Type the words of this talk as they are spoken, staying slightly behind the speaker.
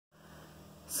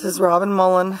This is Robin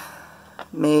Mullen,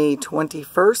 May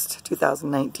 21st,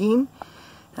 2019,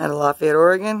 out of Lafayette,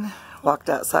 Oregon. Walked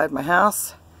outside my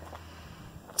house,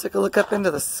 took a look up into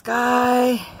the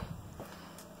sky.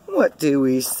 What do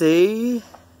we see?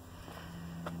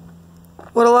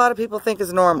 What a lot of people think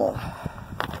is normal,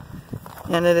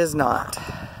 and it is not.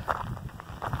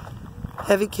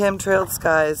 Heavy chemtrailed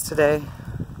skies today,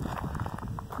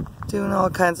 doing all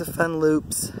kinds of fun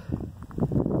loops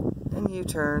and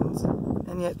U-turns.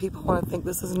 And yet people want to think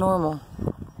this is normal.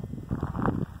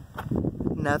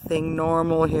 Nothing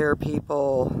normal here,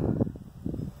 people.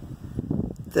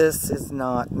 This is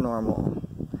not normal.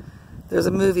 There's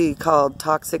a movie called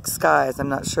Toxic Skies. I'm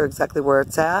not sure exactly where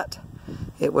it's at.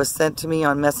 It was sent to me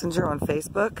on Messenger on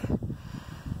Facebook.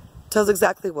 Tells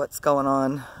exactly what's going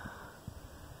on.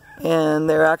 And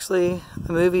the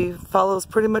movie follows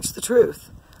pretty much the truth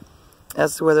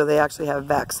as to whether they actually have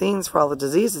vaccines for all the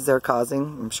diseases they're causing.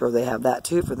 I'm sure they have that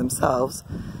too for themselves,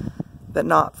 but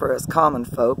not for us common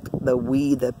folk,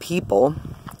 the people.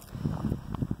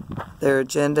 Their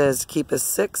agenda is to keep us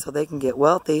sick so they can get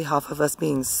wealthy off of us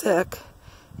being sick,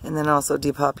 and then also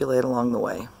depopulate along the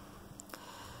way.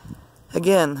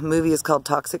 Again, the movie is called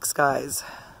Toxic Skies,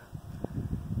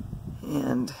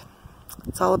 and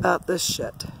it's all about this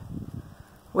shit.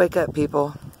 Wake up,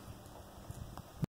 people.